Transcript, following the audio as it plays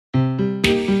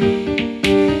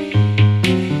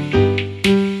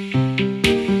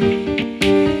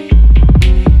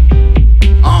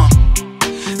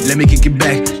Let me kick it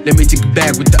back, let me take it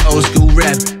back with the old school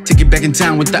rap. Take it back in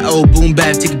time with the old boom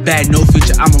bap. Take it back, no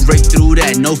feature, I'ma right through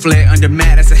that. No flare under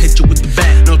mat as I hit you with the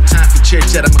bat. No time for chit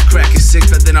chat, I'ma crack it six.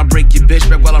 But then I break your bitch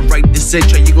back while I write this shit.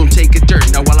 You gon' take a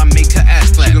dirt now while I make her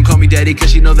ass clap. She gon' call me daddy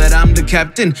cause she know that I'm the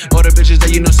captain. All the bitches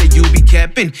that you know say you be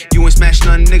capping. You ain't smash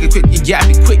none, nigga, quit your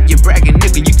yapping. Quit your bragging,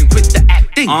 nigga, you can quit the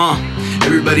acting.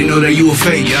 Everybody know that you a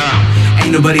fake.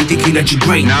 Ain't nobody thinking that you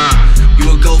great. You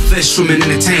a goldfish swimming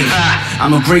in a tank.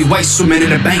 I'm a great white swimming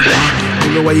in a bank.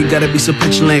 Don't know why you gotta be so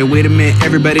petulant. Wait a minute,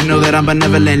 everybody know that I'm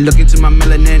benevolent. Look into my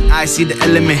melanin, I see the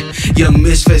element. Young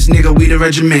misfits, nigga, we the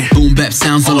regiment. Boom bap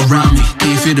sounds all around me.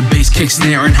 Can you feel the bass, kick,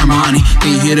 snare, and harmony?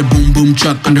 Can you hear the boom boom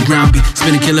truck underground beat?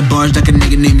 Spinning killer bars like a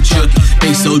nigga named Chucky.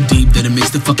 Bass so deep that it makes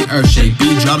the fucking earth shake.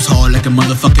 Beat drops hard like a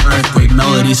motherfucking earthquake.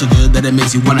 Melody so good that it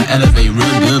makes you wanna elevate.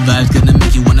 Real good vibes gonna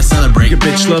make you wanna celebrate. Your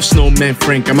bitch loves Snowman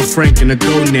Frank. I'm a Frank and a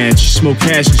gonad. She smoke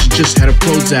cash and she just had a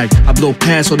Prozac. I blow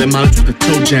past all that mileage with a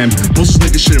toe jam. Most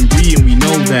niggas shouldn't breathe and we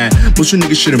know that. Most you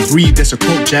niggas shouldn't breathe, that's a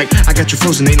quote, Jack. I got you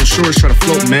frozen, ain't no shorts, try to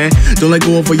float, man. Don't let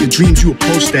go of all your dreams, you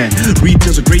oppose that. Reed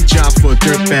does a great job for a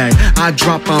dirtbag. I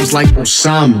drop bombs like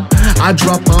Osama. I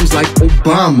drop bombs like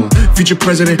Obama. Future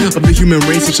president of the human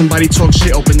race. If somebody talk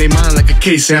shit, open their mind like a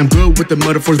case. Say I'm good with the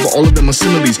metaphors, but all of them are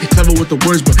similes. Clever with the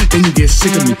words, but then you get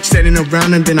sick of me. Standing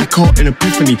around and then I call an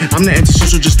epiphany. I'm the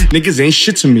antisocial, just niggas ain't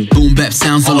shit to me. Boom bap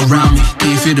sounds all around me.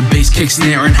 Can you feel the bass, kick,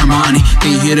 snare, and harmony?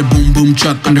 Can you hear the boom boom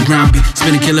truck underground beat?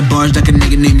 Spinning killer bars like a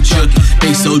nigga named Chucky.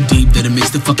 Bass so deep that it makes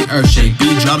the fucking earth shake.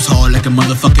 Beat drops hard like a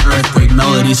motherfucking earthquake.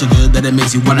 Melody so good that it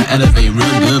makes you wanna elevate.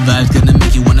 Real good vibes gonna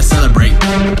make you wanna celebrate.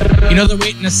 You know they're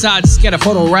waiting aside, just get a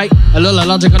photo right. A little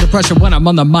logic under pressure when I'm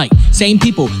on the mic. Same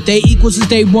people, day equals is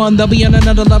day one. They'll be on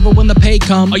another level when the pay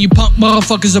come. All you punk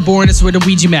motherfuckers are born, it's with a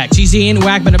Ouija Mac. Cheesy ain't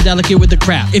whack, but I'm delicate with the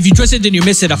crap. If you twist it, then you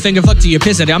miss it. I finger fuck till you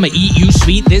piss it. I'ma eat you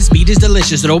sweet. This beat is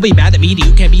delicious. Don't be mad at me.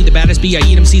 You can't be the baddest bee. I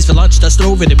eat MCs for lunch. Dust it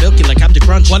over to milk it like I'm the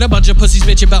crunch. Want a bunch of pussies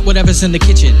bitch about whatever's in the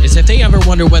kitchen. As if they ever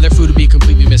wonder whether food would be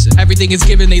completely missing. Everything is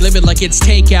given, they live it like it's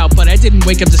takeout. But I didn't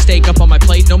wake up to steak up on my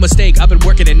plate. No mistake, I've been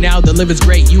working it now. The live is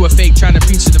great. You a fake trying to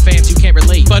preach to the fans. You can't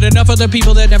relate. But enough other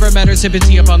people that never met her sipping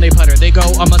tea up on they putter. They go,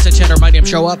 I must have cheddar. My name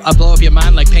show up. I blow up your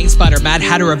mind like paint spider. Mad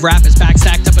hatter of rap is back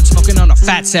stacked up and smoking on a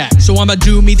fat sack. So I'ma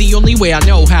do me the only way I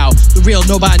know how. The real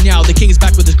nobody now. The king is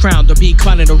back with his crown. The beat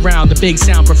clowning around. The big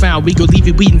sound profound. We go leave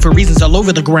you weeding for reasons all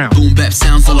over the ground. Boom bap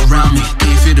sounds all around me. Can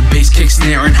you feel the bass, kick,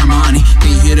 snare, and harmony?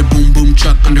 Can you hear the boom boom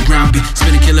truck underground beat?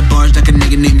 Spinning killer bars like a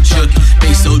nigga named Chucky.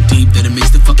 Bass so deep that it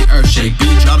makes the fucking earth shake.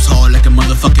 Beat drops hard like a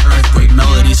motherfucking earthquake.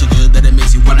 Melody so good that it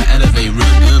makes you wanna elevate.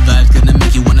 Real good vibes gonna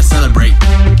make you wanna celebrate.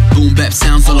 Boom bap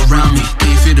sounds all around me. Can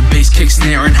you feel the bass, kick,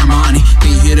 snare, and harmony?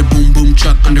 Can you hear the boom boom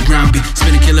truck underground beat?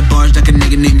 Spinning killer bars like a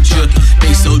nigga named Chucky.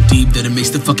 Bass so deep that it makes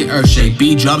the fucking earth shake.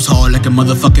 Beat drops hard like a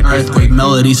motherfucking earthquake.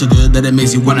 Melody so good that it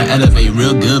makes you wanna elevate.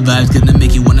 Real good vibes gonna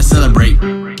make you wanna